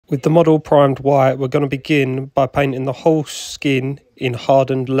With the model primed white, we're going to begin by painting the horse skin in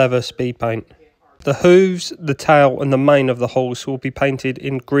hardened leather speed paint. The hooves, the tail and the mane of the horse will be painted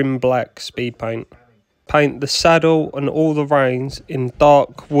in grim black speed paint. Paint the saddle and all the reins in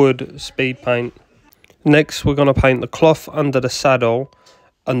dark wood speed paint. Next we're going to paint the cloth under the saddle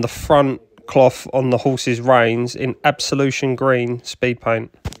and the front cloth on the horse's reins in absolution green speed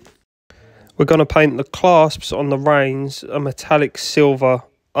paint. We're going to paint the clasps on the reins a metallic silver.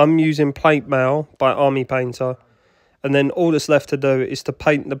 I'm using plate mail by Army Painter, and then all that's left to do is to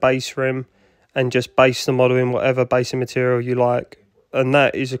paint the base rim and just base the model in whatever basing material you like, and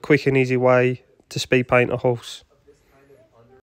that is a quick and easy way to speed paint a horse.